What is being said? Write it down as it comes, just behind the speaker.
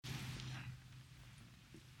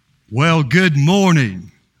Well, good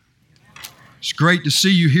morning. It's great to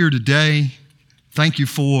see you here today. Thank you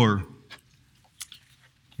for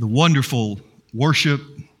the wonderful worship.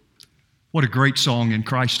 What a great song, In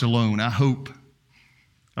Christ Alone. I hope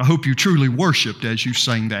you truly worshiped as you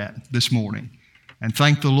sang that this morning. And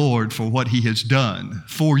thank the Lord for what He has done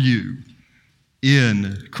for you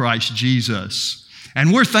in Christ Jesus.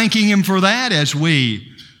 And we're thanking Him for that as we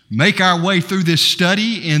make our way through this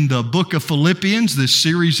study in the book of Philippians, this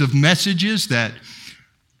series of messages that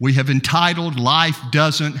we have entitled, Life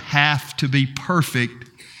Doesn't Have to Be Perfect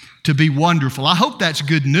to Be Wonderful. I hope that's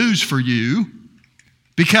good news for you,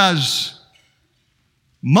 because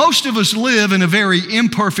most of us live in a very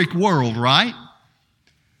imperfect world, right?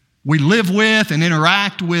 We live with and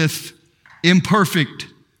interact with imperfect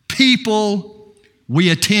people. We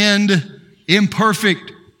attend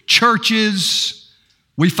imperfect churches.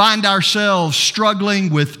 We find ourselves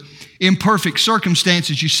struggling with imperfect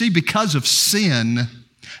circumstances, you see, because of sin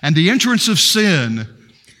and the entrance of sin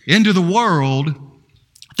into the world.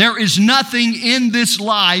 There is nothing in this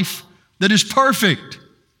life that is perfect.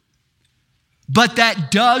 But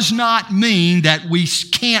that does not mean that we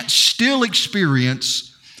can't still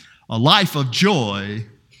experience a life of joy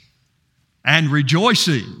and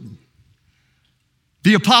rejoicing.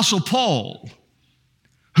 The Apostle Paul,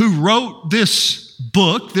 who wrote this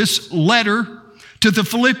book, this letter to the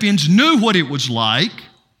Philippians, knew what it was like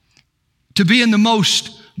to be in the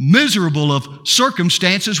most miserable of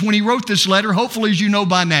circumstances. When he wrote this letter, hopefully as you know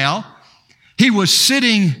by now, he was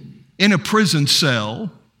sitting in a prison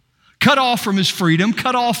cell, cut off from his freedom,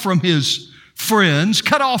 cut off from his friends,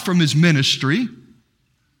 cut off from his ministry,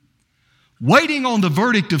 waiting on the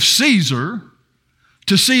verdict of Caesar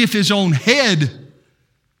to see if his own head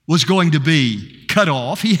was going to be cut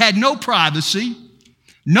off. He had no privacy,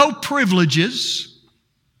 no privileges,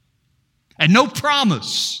 and no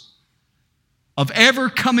promise of ever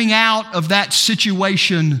coming out of that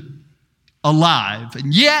situation alive.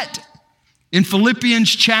 And yet, in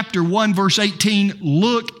Philippians chapter 1, verse 18,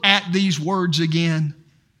 look at these words again.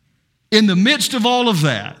 In the midst of all of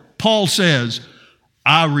that, Paul says,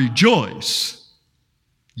 I rejoice,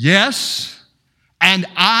 yes, and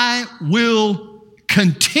I will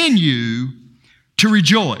continue to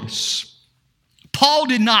rejoice. Paul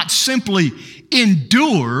did not simply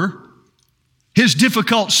endure his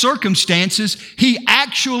difficult circumstances, he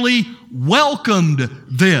actually welcomed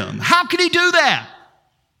them. How could he do that?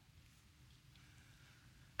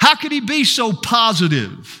 How could he be so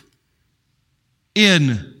positive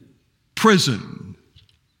in prison?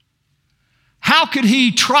 How could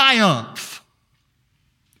he triumph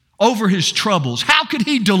over his troubles? How could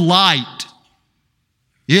he delight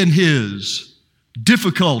in his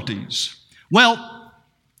difficulties? Well,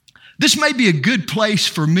 this may be a good place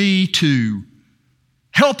for me to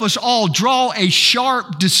help us all draw a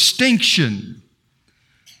sharp distinction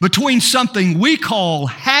between something we call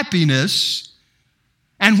happiness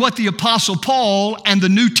and what the Apostle Paul and the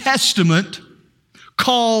New Testament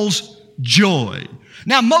calls joy.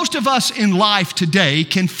 Now, most of us in life today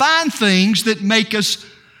can find things that make us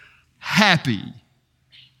happy.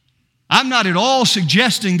 I'm not at all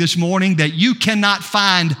suggesting this morning that you cannot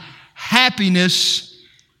find happiness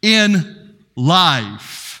in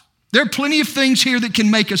life. There are plenty of things here that can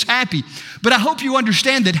make us happy, but I hope you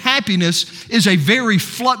understand that happiness is a very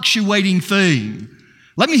fluctuating thing.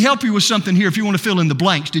 Let me help you with something here if you want to fill in the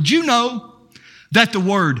blanks. Did you know that the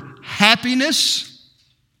word happiness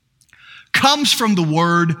comes from the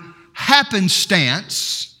word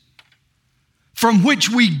happenstance, from which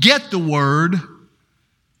we get the word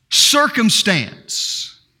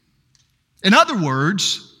circumstance? In other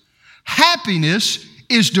words, happiness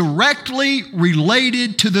is directly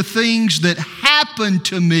related to the things that happen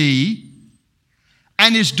to me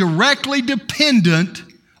and is directly dependent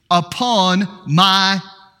upon my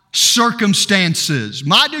circumstances.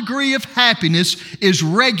 My degree of happiness is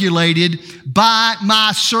regulated by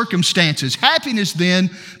my circumstances. Happiness then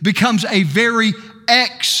becomes a very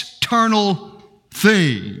external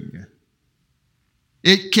thing.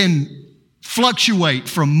 It can fluctuate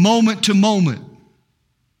from moment to moment,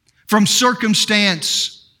 from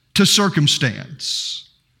circumstance to circumstance.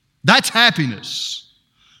 That's happiness.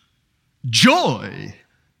 Joy,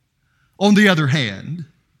 on the other hand,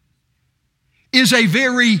 is a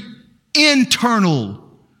very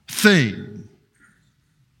internal thing.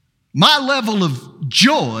 My level of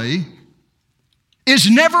joy is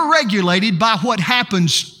never regulated by what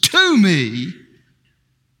happens to me.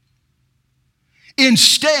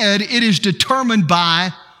 Instead, it is determined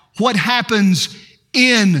by what happens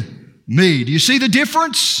in me. Do you see the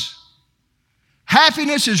difference?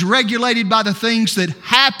 Happiness is regulated by the things that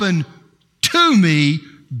happen to me.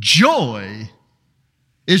 Joy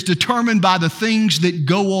is determined by the things that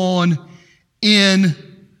go on in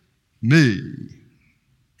me.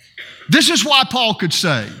 This is why Paul could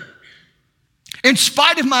say, in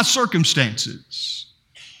spite of my circumstances,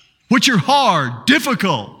 which are hard,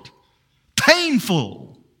 difficult,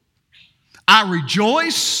 painful, I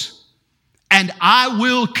rejoice and I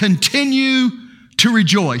will continue to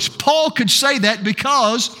rejoice. Paul could say that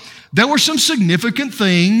because there were some significant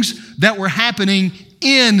things that were happening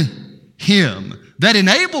in him that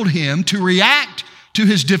enabled him to react to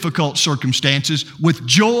his difficult circumstances with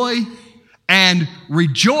joy and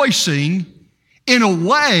rejoicing in a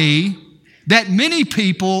way that many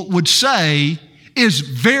people would say is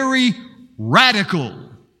very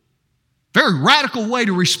radical way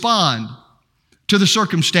to respond to the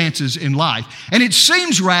circumstances in life. And it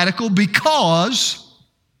seems radical because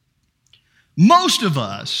most of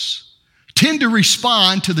us tend to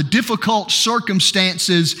respond to the difficult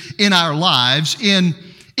circumstances in our lives in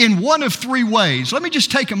one of three ways. Let me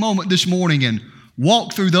just take a moment this morning and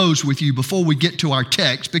walk through those with you before we get to our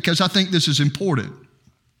text, because I think this is important.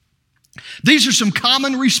 These are some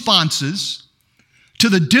common responses to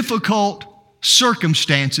the difficult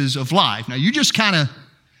circumstances of life. Now, you just kind of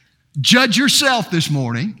judge yourself this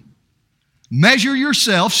morning, measure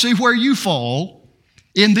yourself, see where you fall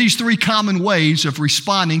in these three common ways of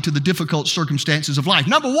responding to the difficult circumstances of life.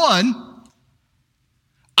 Number one,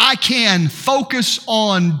 I can focus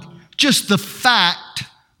on just the fact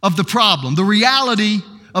of the problem, the reality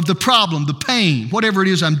of the problem, the pain, whatever it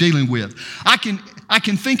is I'm dealing with. I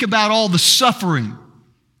can think about all the suffering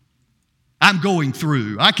I'm going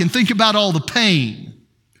through. I can think about all the pain,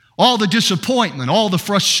 all the disappointment, all the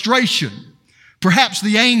frustration, perhaps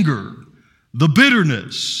the anger, the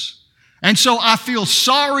bitterness. And so I feel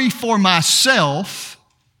sorry for myself,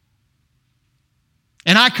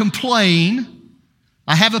 and I complain,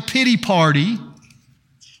 I have a pity party,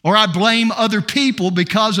 or I blame other people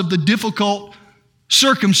because of the difficult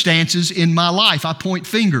circumstances in my life. I point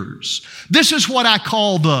fingers. This is what I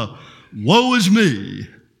call the woe is me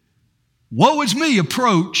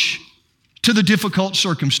approach to the difficult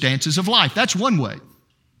circumstances of life. That's one way.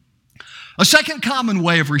 A second common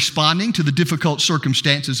way of responding to the difficult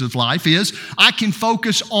circumstances of life is I can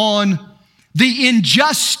focus on the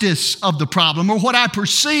injustice of the problem, or what I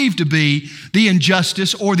perceive to be the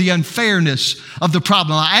injustice or the unfairness of the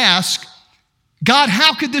problem. I ask, God,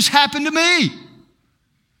 how could this happen to me?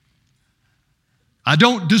 I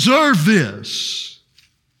don't deserve this.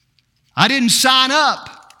 I didn't sign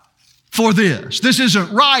up for this. This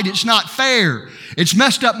isn't right. It's not fair. It's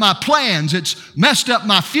messed up my plans. It's messed up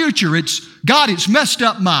my future. It's messed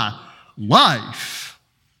up my life.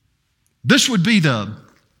 This would be the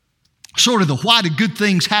sort of the why do good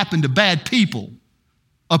things happen to bad people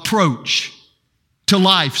approach to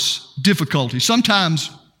life's difficulties.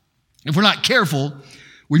 Sometimes, if we're not careful,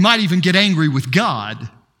 we might even get angry with God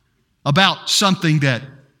about something that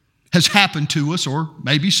has happened to us, or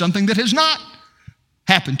maybe something that has not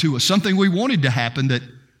happened to us, something we wanted to happen that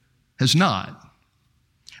has not.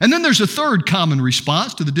 And then there's a third common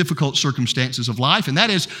response to the difficult circumstances of life, and that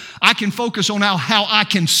is I can focus on how I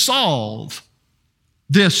can solve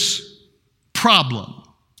this problem.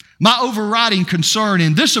 My overriding concern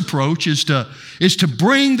in this approach is to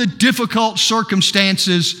bring the difficult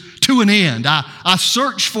circumstances to an end. I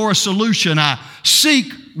search for a solution. I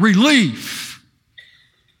seek relief,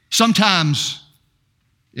 sometimes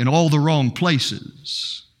in all the wrong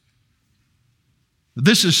places.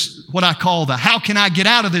 This is what I call the how can I get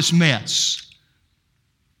out of this mess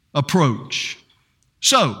approach.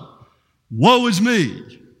 So, woe is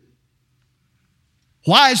me.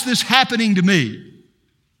 Why is this happening to me?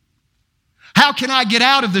 How can I get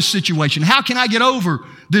out of this situation? How can I get over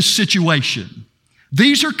this situation?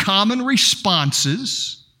 These are common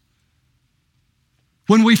responses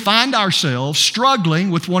when we find ourselves struggling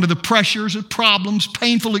with one of the pressures of problems,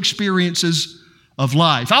 painful experiences of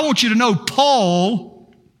life. I want you to know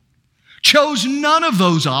Paul chose none of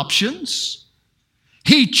those options.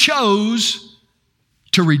 He chose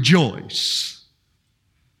to rejoice.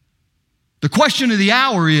 The question of the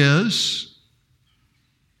hour is,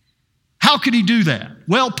 how could he do that?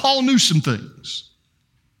 Well, Paul knew some things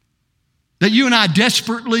that you and I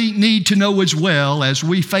desperately need to know as well as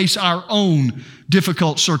we face our own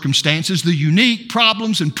difficult circumstances, the unique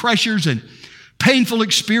problems and pressures and painful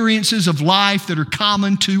experiences of life that are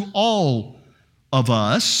common to all of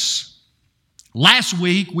us. Last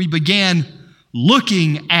week, we began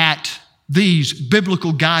looking at these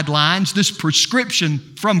biblical guidelines, this prescription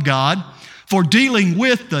from God for dealing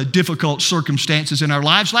with the difficult circumstances in our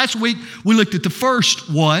lives. Last week, we looked at the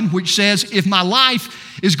first one, which says, if my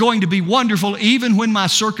life is going to be wonderful, even when my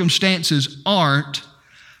circumstances aren't,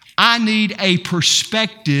 I need a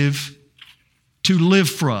perspective to live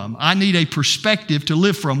from. I need a perspective to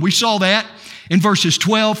live from. We saw that in verses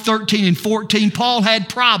 12, 13, and 14. Paul had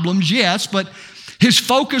problems, yes, but his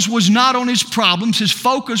focus was not on his problems. His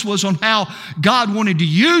focus was on how God wanted to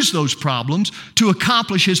use those problems to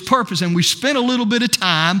accomplish His purpose. And we spent a little bit of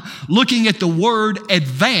time looking at the word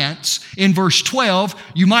advance in verse 12.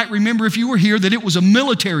 You might remember if you were here that it was a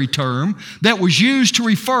military term that was used to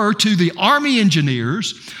refer to the army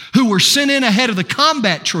engineers who were sent in ahead of the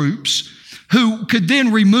combat troops, who could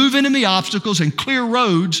then remove enemy obstacles and clear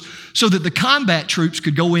roads so that the combat troops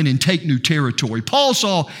could go in and take new territory. Paul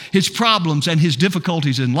saw his problems and his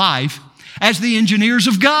difficulties in life as the engineers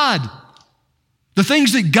of God. The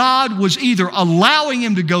things that God was either allowing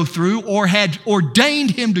him to go through or had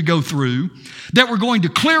ordained him to go through that were going to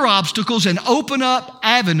clear obstacles and open up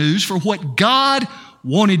avenues for what God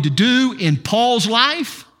wanted to do in Paul's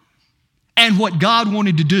life and what God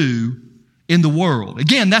wanted to do in the world.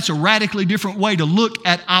 Again, that's a radically different way to look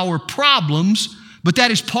at our problems, but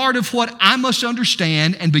that is part of what I must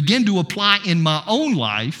understand and begin to apply in my own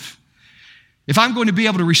life if I'm going to be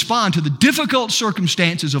able to respond to the difficult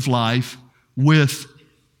circumstances of life with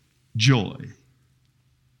joy.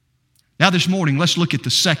 Now this morning, let's look at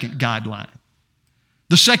the second guideline,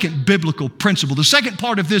 the second biblical principle, the second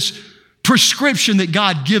part of this prescription that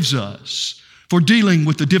God gives us for dealing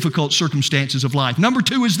with the difficult circumstances of life. Number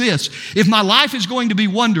two is this: if my life is going to be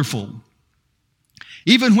wonderful,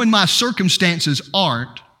 even when my circumstances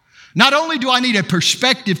aren't, not only do I need a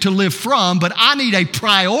perspective to live from, but I need a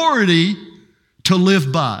priority to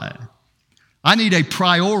live by. I need a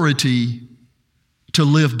priority to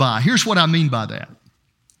live by. Here's what I mean by that.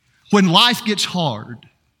 When life gets hard,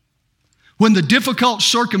 when the difficult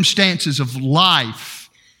circumstances of life,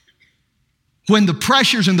 when the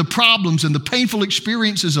pressures and the problems and the painful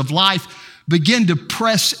experiences of life begin to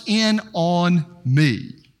press in on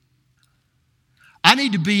me, I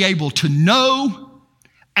need to be able to know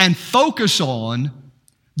and focus on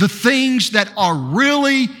the things that are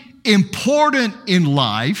really important in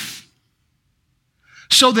life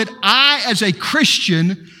so that I, as a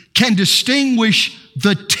Christian, can distinguish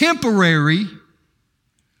the temporary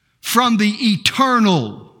from the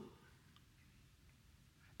eternal,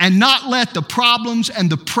 and not let the problems and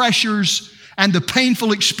the pressures and the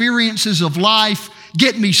painful experiences of life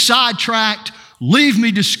get me sidetracked, leave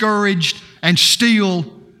me discouraged, and steal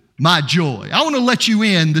my joy. I want to let you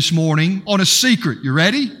in this morning on a secret. You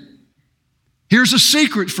ready? Here's a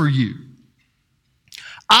secret for you.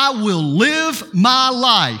 I will live my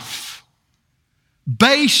life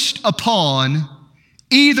based upon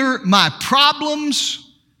either my problems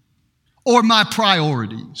or my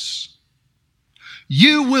priorities.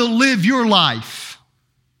 You will live your life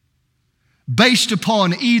based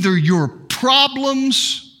upon either your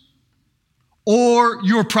problems or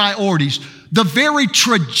your priorities. The very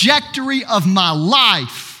trajectory of my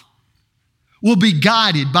life will be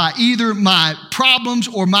guided by either my problems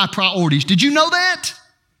or my priorities. Did you know that?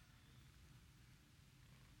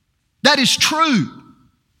 That is true.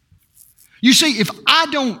 You see, if I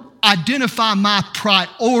don't identify my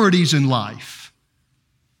priorities in life,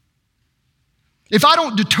 if I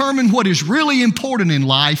don't determine what is really important in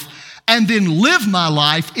life and then live my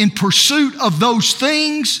life in pursuit of those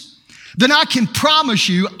things, then I can promise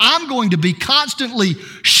you I'm going to be constantly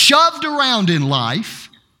shoved around in life,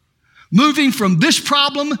 moving from this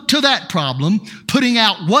problem to that problem, putting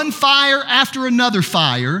out one fire after another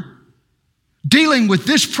fire, dealing with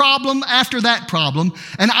this problem after that problem,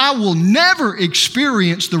 and I will never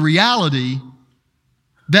experience the reality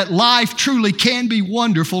that life truly can be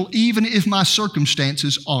wonderful even if my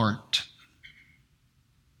circumstances aren't.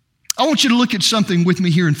 I want you to look at something with me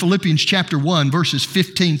here in Philippians chapter 1, verses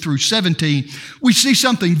 15 through 17. We see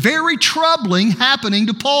something very troubling happening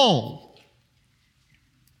to Paul.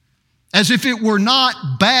 As if it were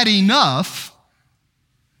not bad enough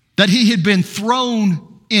that he had been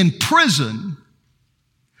thrown in prison,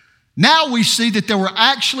 now we see that there were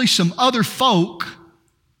actually some other folk,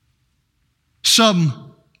 some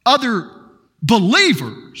other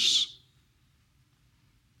believers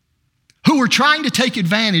who were trying to take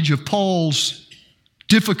advantage of Paul's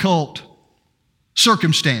difficult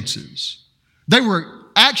circumstances. They were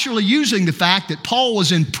actually using the fact that Paul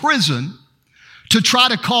was in prison to try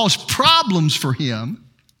to cause problems for him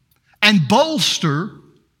and bolster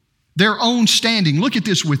their own standing. Look at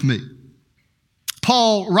this with me.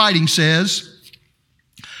 Paul writing says,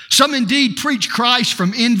 Some indeed preach Christ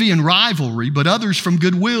from envy and rivalry, but others from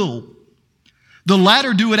goodwill. The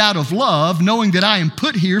latter do it out of love, knowing that I am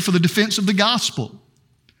put here for the defense of the gospel.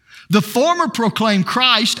 The former proclaim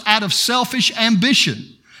Christ out of selfish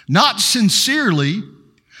ambition, not sincerely,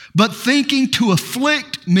 but thinking to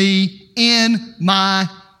afflict me in my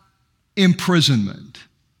imprisonment.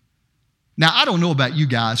 Now, I don't know about you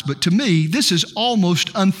guys, but to me, this is almost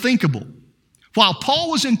unthinkable. While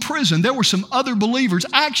Paul was in prison, there were some other believers.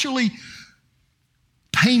 Actually,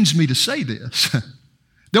 pains me to say this.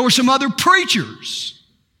 There were some other preachers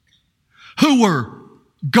who were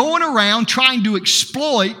going around trying to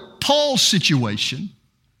exploit Paul's situation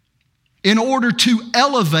in order to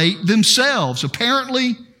elevate themselves.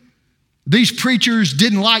 Apparently, these preachers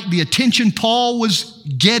didn't like the attention Paul was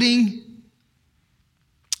getting.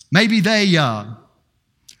 Maybe they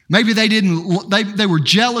were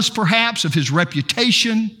jealous perhaps of his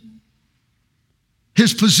reputation,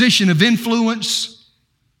 his position of influence.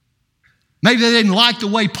 Maybe they didn't like the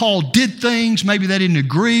way Paul did things. Maybe they didn't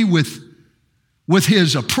agree with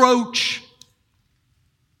his approach.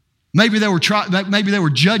 Maybe they were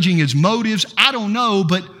judging his motives. I don't know,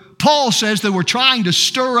 but Paul says they were trying to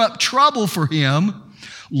stir up trouble for him.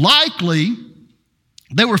 Likely,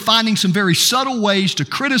 they were finding some very subtle ways to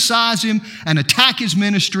criticize him and attack his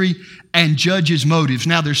ministry and judge his motives.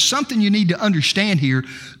 Now, there's something you need to understand here.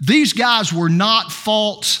 These guys were not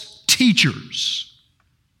false teachers.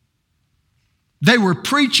 They were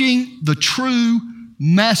preaching the true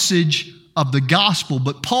message of the gospel,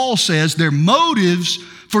 but Paul says their motives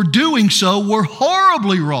for doing so were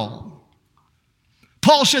horribly wrong.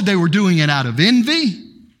 Paul said they were doing it out of envy.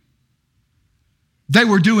 They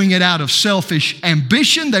were doing it out of selfish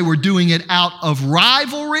ambition. They were doing it out of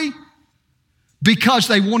rivalry because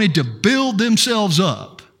they wanted to build themselves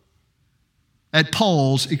up at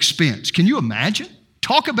Paul's expense. Can you imagine?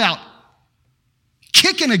 Talk about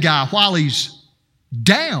kicking a guy while he's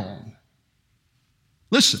down.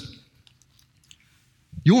 Listen,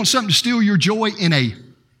 you want something to steal your joy in a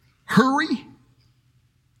hurry?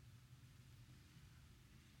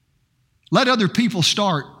 Let other people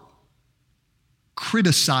start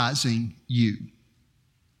criticizing you,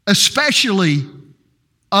 especially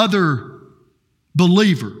other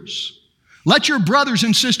believers. Let your brothers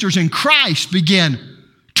and sisters in Christ begin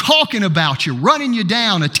talking about you, running you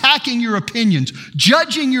down, attacking your opinions,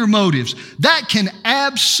 judging your motives. That can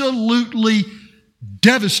absolutely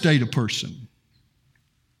devastate a person.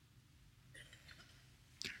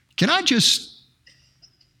 Can I just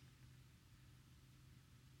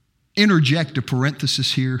interject a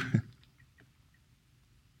parenthesis here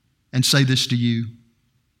and say this to you?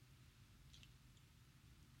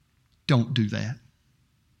 Don't do that.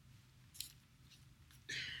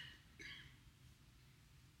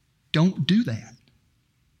 Don't do that.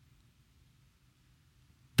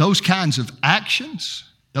 Those kinds of actions,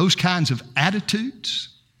 those kinds of attitudes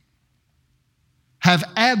have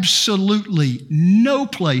absolutely no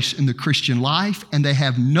place in the Christian life, and they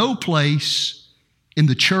have no place in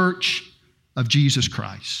the church of Jesus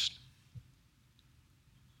Christ.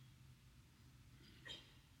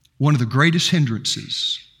 One of the greatest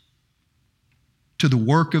hindrances to the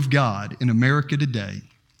work of God in America today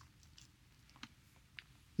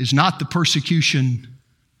is not the persecution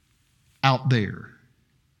out there.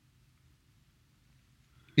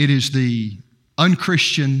 It is the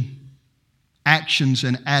unchristian actions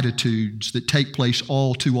and attitudes that take place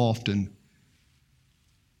all too often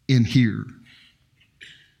in here.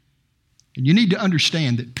 And you need to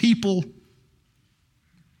understand that people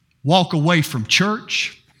walk away from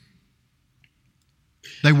church,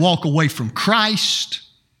 they walk away from Christ,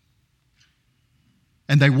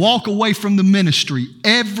 and they walk away from the ministry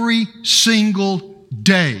every single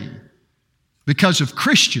day because of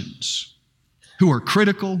Christians who are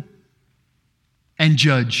critical and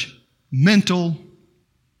judgmental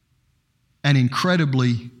and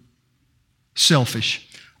incredibly selfish.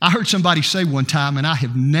 I heard somebody say one time, and I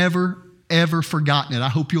have never, ever forgotten it. I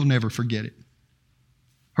hope you'll never forget it.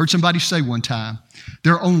 Heard somebody say one time,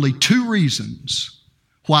 there are only 2 reasons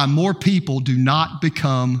why more people do not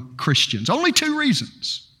become Christians. Only 2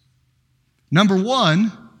 reasons. Number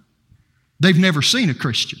 1, they've never seen a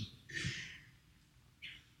Christian.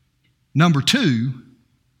 Number 2,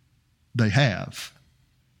 they have.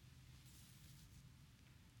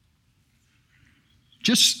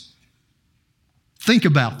 Just think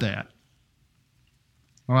about that.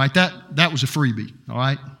 All right, that was a freebie. All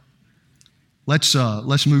right, let's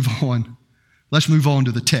move on. Let's move on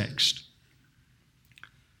to the text.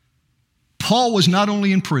 Paul was not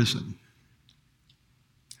only in prison,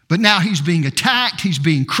 But now he's being attacked, he's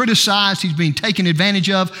being criticized, he's being taken advantage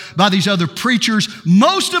of by these other preachers.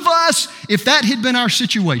 Most of us, if that had been our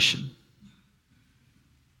situation,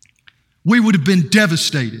 we would have been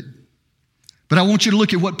devastated. But I want you to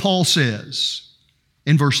look at what Paul says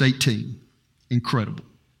in verse 18. Incredible.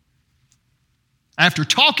 After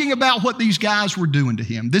talking about what these guys were doing to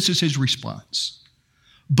him, this is his response.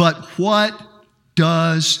 But what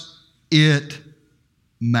does it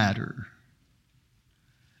matter?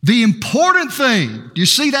 The important thing, do you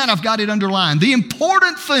see that? I've got it underlined. The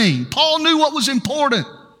important thing, Paul knew what was important.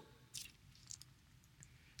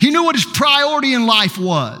 He knew what his priority in life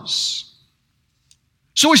was.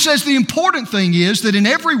 So he says the important thing is that in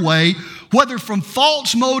every way, whether from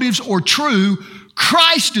false motives or true,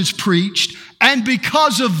 Christ is preached, and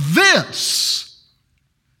because of this,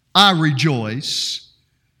 I rejoice,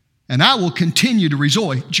 and I will continue to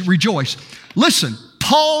rejoice. Listen,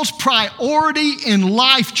 Paul's priority in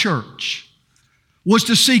life, church, was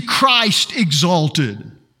to see Christ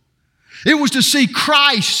exalted. It was to see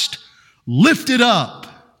Christ lifted up.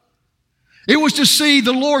 It was to see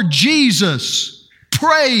the Lord Jesus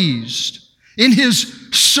praised in his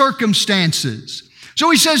circumstances. So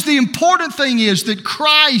he says the important thing is that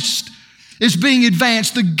Christ is being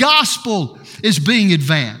advanced. The gospel is being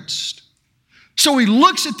advanced. So he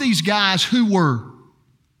looks at these guys who were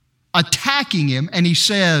attacking him and he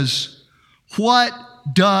says, what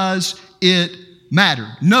does it matter?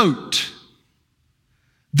 Note,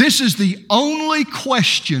 this is the only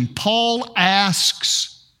question Paul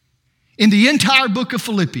asks in the entire book of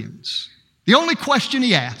Philippians. The only question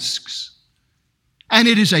he asks. And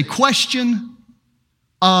it is a question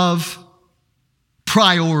of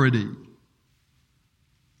priority.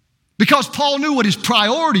 Because Paul knew what his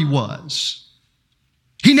priority was.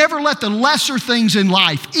 He never let the lesser things in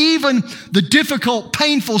life, even the difficult,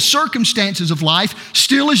 painful circumstances of life,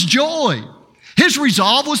 steal his joy. His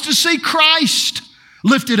resolve was to see Christ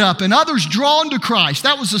lifted up and others drawn to Christ.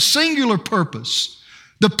 That was the singular purpose,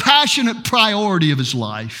 the passionate priority of his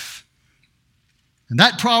life. And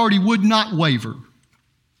that priority would not waver,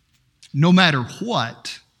 no matter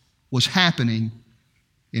what was happening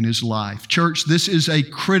in his life. Church, this is a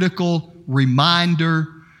critical reminder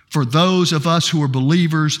for those of us who are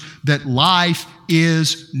believers that life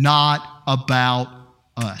is not about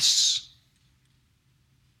us.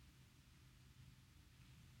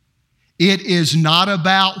 It is not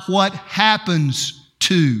about what happens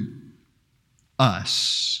to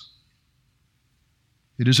us.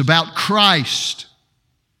 It is about Christ.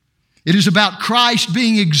 It is about Christ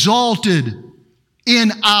being exalted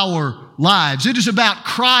in our lives. It is about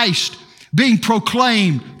Christ being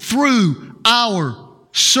proclaimed through our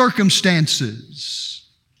circumstances.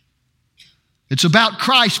 It's about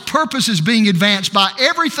Christ's purposes being advanced by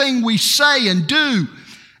everything we say and do,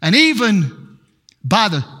 and even by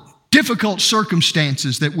the difficult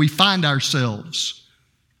circumstances that we find ourselves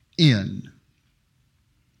in.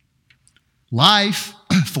 Life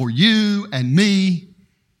for you and me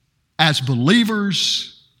as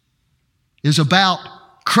believers is about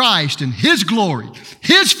Christ and His glory,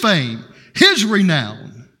 His fame, His renown.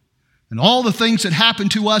 And all the things that happen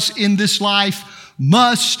to us in this life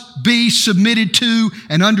must be submitted to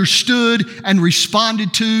and understood and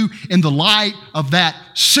responded to in the light of that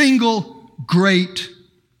single great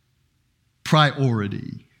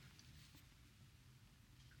priority.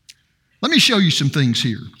 Let me show you some things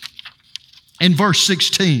here in verse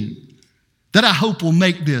 16 that I hope will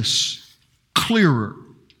make this clearer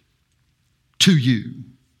to you.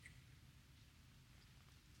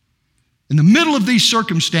 In the middle of these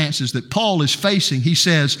circumstances that Paul is facing, he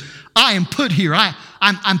says, I am put here.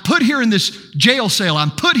 I'm put here in this jail cell.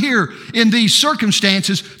 I'm put here in these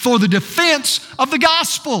circumstances for the defense of the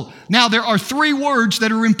gospel. Now, there are three words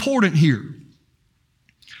that are important here.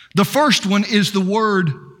 The first one is the word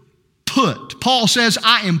put. Paul says,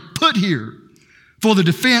 I am put here for the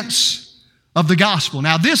defense of the gospel.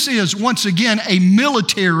 Now, this is, once again, a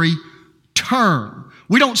military term.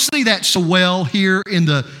 We don't see that so well here in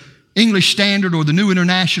the English Standard or the New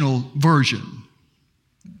International Version.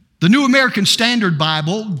 The New American Standard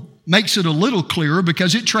Bible makes it a little clearer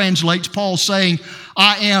because it translates Paul saying,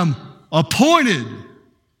 I am appointed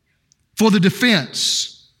for the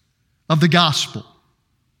defense of the gospel.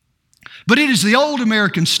 But it is the Old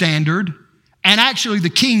American Standard and actually the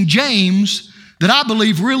King James that I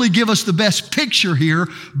believe really give us the best picture here.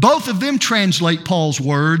 Both of them translate Paul's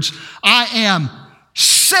words, I am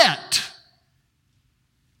set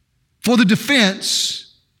for the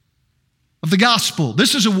defense of the gospel.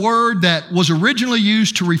 This is a word that was originally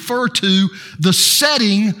used to refer to the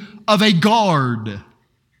setting of a guard.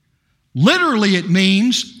 Literally, it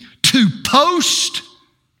means to post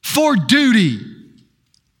for duty.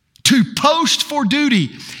 To post for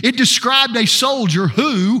duty. It described a soldier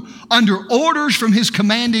who, under orders from his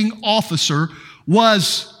commanding officer,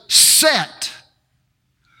 was set,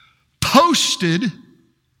 posted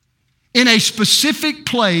in a specific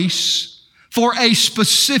place for a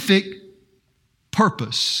specific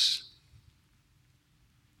purpose.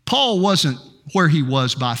 Paul wasn't where he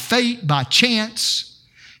was by fate, by chance.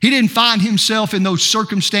 He didn't find himself in those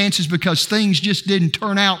circumstances because things just didn't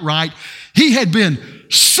turn out right. He had been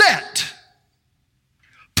set,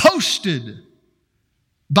 posted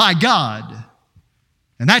by God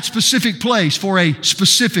in that specific place for a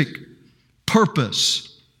specific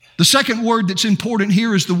purpose. The second word that's important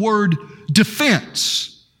here is the word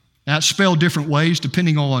defense. Now, it's spelled different ways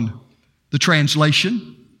depending on the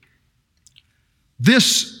translation.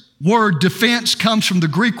 This word defense comes from the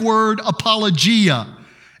Greek word apologia.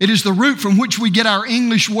 It is the root from which we get our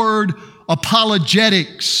English word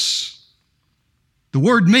apologetics. The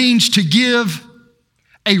word means to give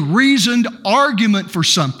a reasoned argument for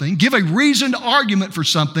something, give a reasoned argument for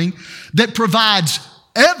something that provides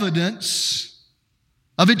evidence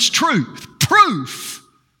of its truth, proof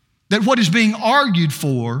that what is being argued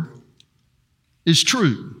for is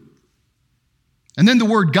true. And then the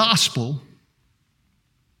word gospel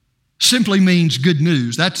simply means good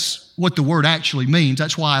news. That's what the word actually means.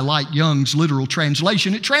 That's why I like Young's literal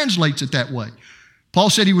translation. It translates it that way. Paul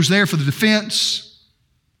said he was there for the defense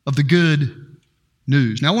of the good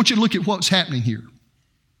news. Now I want you to look at what's happening here.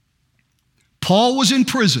 Paul was in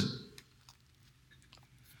prison,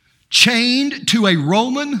 chained to a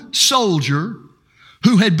Roman soldier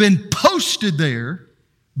who had been posted there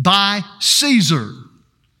by Caesar.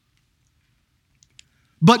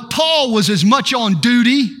 But Paul was as much on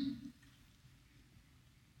duty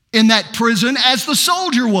in that prison as the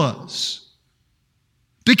soldier was,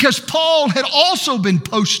 because Paul had also been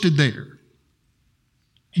posted there,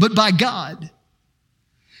 but by God.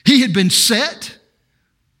 He had been set,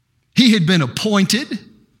 he had been appointed,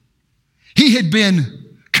 he had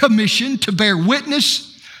been commissioned to bear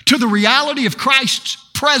witness to the reality of Christ's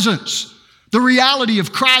presence, the reality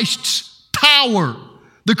of Christ's power,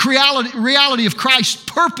 the reality of Christ's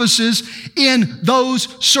purposes in those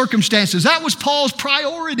circumstances. That was Paul's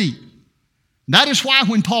priority. That is why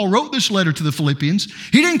when Paul wrote this letter to the Philippians,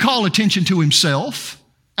 he didn't call attention to himself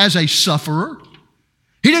as a sufferer.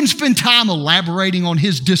 He didn't spend time elaborating on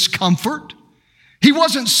his discomfort. He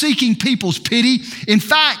wasn't seeking people's pity. In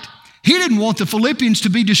fact, he didn't want the Philippians to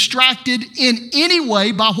be distracted in any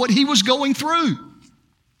way by what he was going through.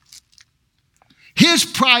 His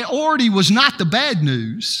priority was not the bad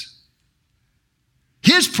news.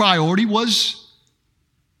 His priority was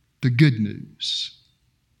the good news.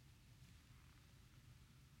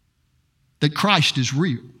 That Christ is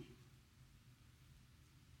real.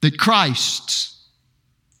 That Christ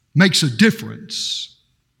makes a difference.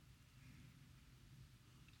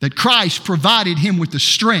 That Christ provided him with the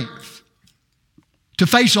strength to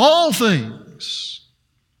face all things.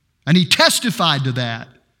 And he testified to that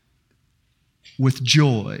with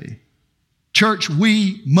joy. Church,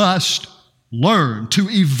 we must learn to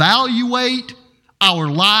evaluate our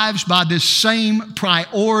lives by this same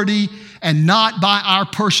priority and not by our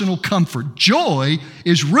personal comfort. Joy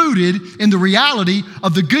is rooted in the reality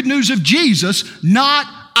of the good news of Jesus, not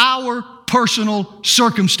our personal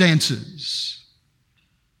circumstances.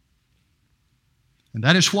 And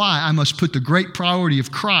that is why I must put the great priority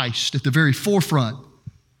of Christ at the very forefront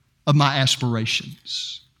of my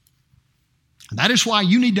aspirations. And that is why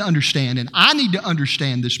you need to understand, and I need to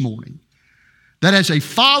understand this morning, that as a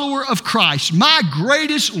follower of Christ, my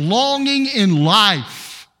greatest longing in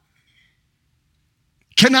life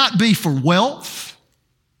cannot be for wealth.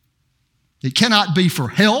 It cannot be for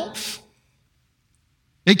health.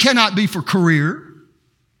 It cannot be for career.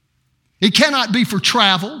 It cannot be for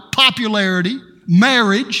travel, popularity,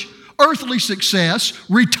 marriage, earthly success,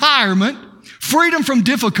 retirement, freedom from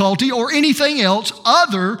difficulty, or anything else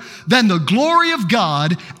other than the glory of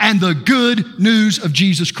God and the good news of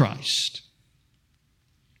Jesus Christ.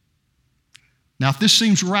 Now, if this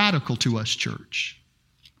seems radical to us, church,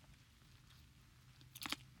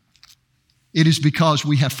 it is because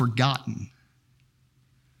we have forgotten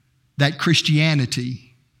that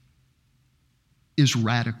Christianity is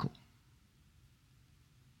radical.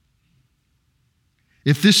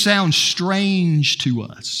 If this sounds strange to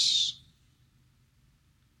us,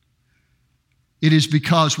 it is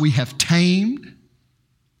because we have tamed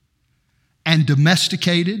and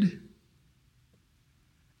domesticated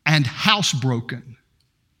and housebroken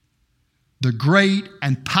the great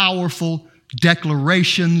and powerful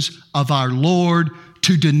declarations of our Lord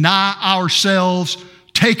to deny ourselves,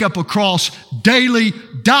 take up a cross daily,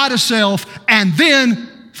 die to self, and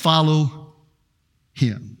then follow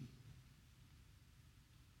Him.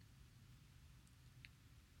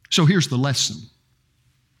 So here's the lesson.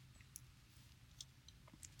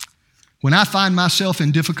 When I find myself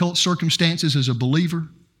in difficult circumstances as a believer,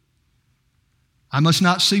 I must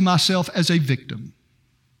not see myself as a victim.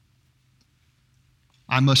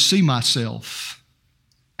 I must see myself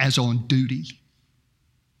as on duty.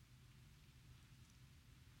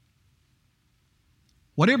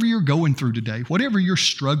 Whatever you're going through today, whatever you're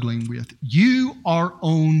struggling with, you are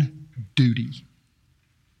on duty.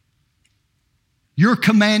 Your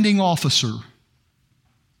commanding officer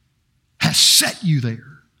has set you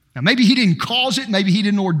there. Now, maybe he didn't cause it, maybe he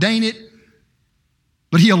didn't ordain it,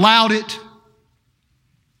 but he allowed it.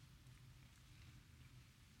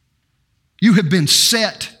 You have been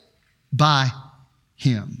set by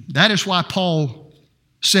him. That is why Paul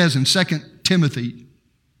says in 2 Timothy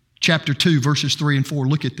chapter 2, verses 3 and 4,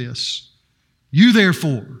 look at this. You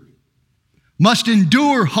therefore must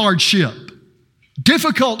endure hardship,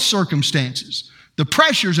 difficult circumstances, the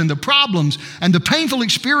pressures and the problems and the painful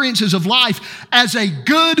experiences of life as a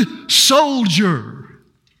good soldier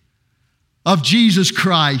of Jesus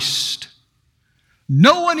Christ.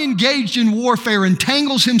 No one engaged in warfare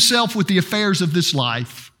entangles himself with the affairs of this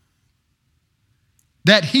life,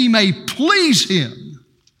 that he may please him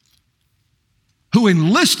who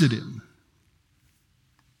enlisted him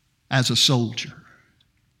as a soldier.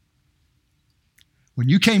 When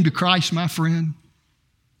you came to Christ, my friend,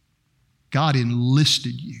 God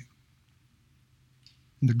enlisted you.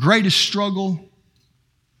 And the greatest struggle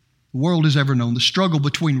the world has ever known, the struggle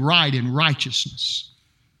between right and righteousness,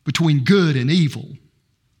 between good and evil,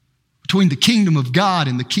 between the kingdom of God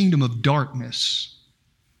and the kingdom of darkness.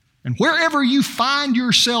 And wherever you find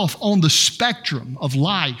yourself on the spectrum of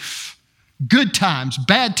life, good times,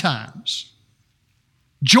 bad times,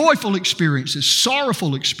 joyful experiences,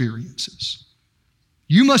 sorrowful experiences,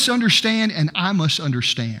 you must understand, and I must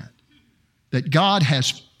understand, that God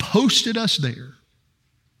has posted us there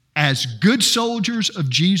as good soldiers of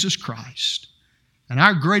Jesus Christ. And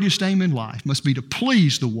our greatest aim in life must be to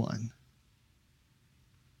please the one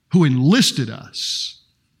who enlisted us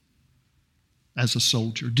as a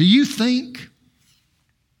soldier. Do you think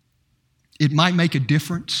it might make a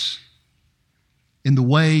difference in the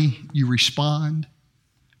way you respond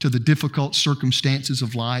to the difficult circumstances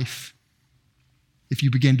of life if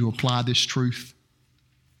you begin to apply this truth?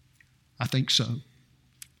 I think so.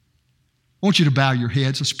 I want you to bow your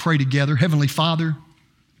heads. Let's pray together. Heavenly Father,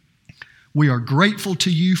 we are grateful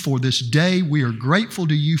to you for this day. We are grateful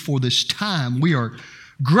to you for this time. We are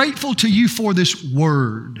grateful to you for this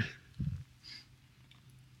word.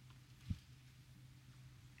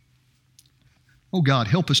 Oh God,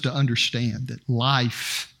 help us to understand that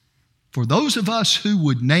life, for those of us who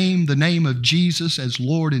would name the name of Jesus as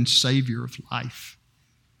Lord and Savior of life,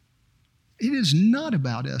 it is not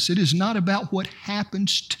about us. It is not about what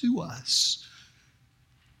happens to us.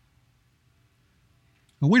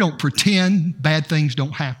 We don't pretend bad things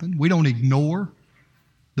don't happen. We don't ignore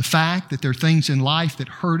the fact that there are things in life that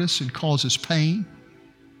hurt us and cause us pain.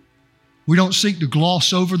 We don't seek to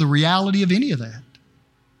gloss over the reality of any of that.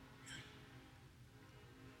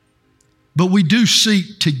 But we do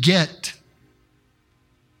seek to get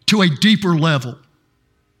to a deeper level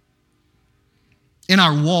in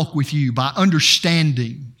our walk with you by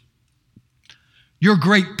understanding your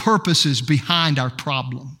great purposes behind our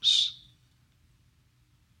problems.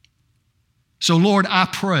 So Lord, I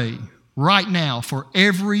pray right now for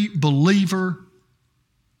every believer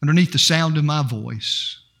underneath the sound of my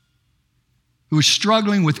voice who is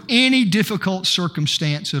struggling with any difficult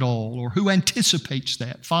circumstance at all or who anticipates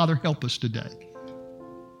that. Father, help us today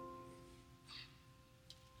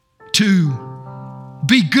to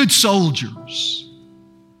be good soldiers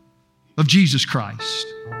of Jesus Christ.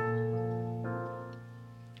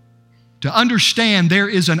 To understand there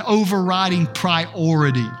is an overriding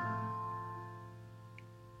priority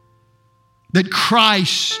that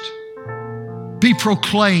Christ be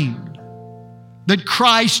proclaimed, that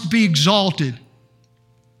Christ be exalted,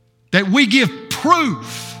 that we give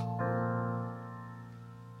proof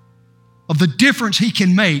of the difference He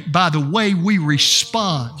can make by the way we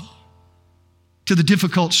respond to the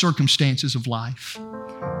difficult circumstances of life.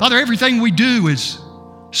 Father, everything we do is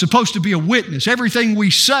supposed to be a witness. Everything we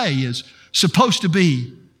say is supposed to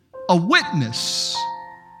be a witness,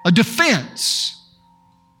 a defense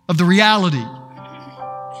of the reality,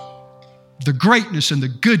 the greatness and the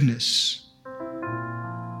goodness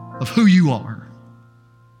of who you are.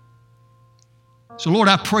 So Lord,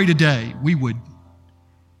 I pray today we would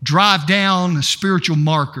drive down a spiritual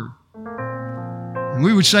marker. And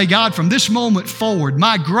we would say, God, from this moment forward,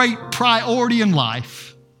 my great priority in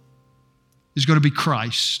life is going to be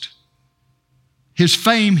Christ. His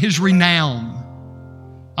fame, His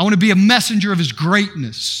renown. I want to be a messenger of His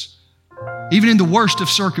greatness, even in the worst of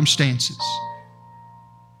circumstances.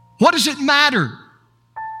 What does it matter,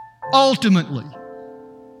 ultimately,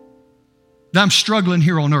 that I'm struggling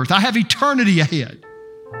here on earth? I have eternity ahead.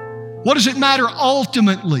 What does it matter,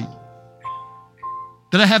 ultimately,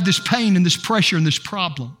 that I have this pain and this pressure and this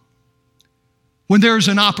problem, when there is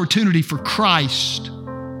an opportunity for Christ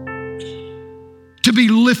to be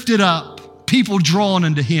lifted up, people drawn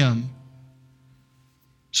unto Him?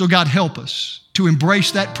 So God, help us to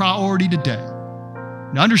embrace that priority today.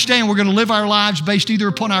 Now understand, we're going to live our lives based either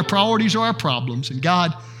upon our priorities or our problems. And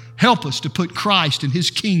God, help us to put Christ and His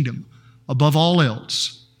kingdom above all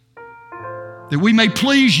else, that we may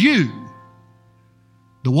please You,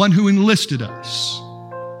 the one who enlisted us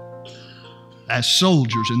as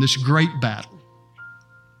soldiers in this great battle.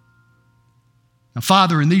 Now,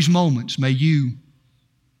 Father, in these moments, may You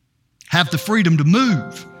have the freedom to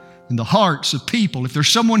move in the hearts of people. If there's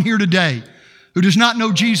someone here today who does not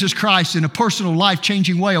know Jesus Christ in a personal,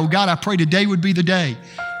 life-changing way, oh God, I pray today would be the day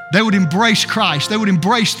they would embrace Christ. They would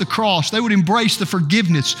embrace the cross. They would embrace the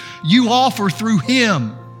forgiveness You offer through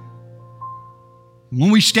Him.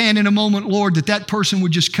 When we stand in a moment, Lord, that person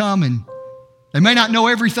would just come, and they may not know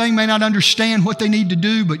everything, may not understand what they need to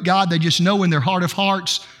do, but God, they just know in their heart of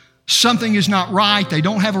hearts something is not right. They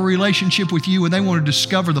don't have a relationship with You, and they want to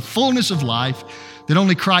discover the fullness of life that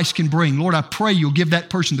only Christ can bring. Lord, I pray You'll give that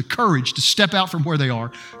person the courage to step out from where they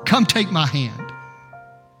are. Come take my hand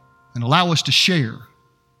and allow us to share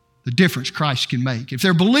the difference Christ can make. If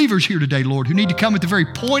there are believers here today, Lord, who need to come at the very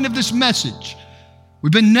point of this message,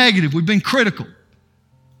 we've been negative, we've been critical.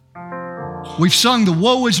 We've sung the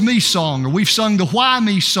woe is me song, or we've sung the why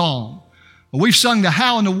me song, or we've sung the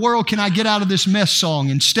how in the world can I get out of this mess song,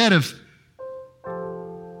 instead of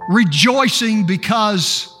rejoicing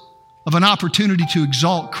because of an opportunity to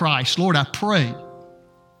exalt Christ. Lord, I pray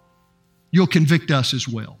You'll convict us as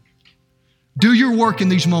well. Do Your work in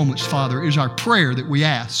these moments, Father, is our prayer that we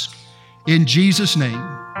ask in Jesus' name.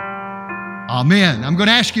 Amen. I'm going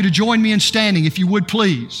to ask you to join me in standing, if you would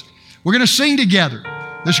please. We're going to sing together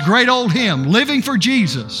this great old hymn, Living for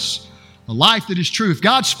Jesus, a life that is true. If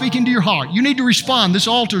God's speaking to your heart, you need to respond. This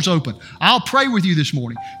altar's open. I'll pray with you this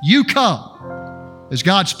morning. You come as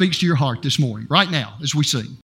God speaks to your heart this morning, right now, as we sing.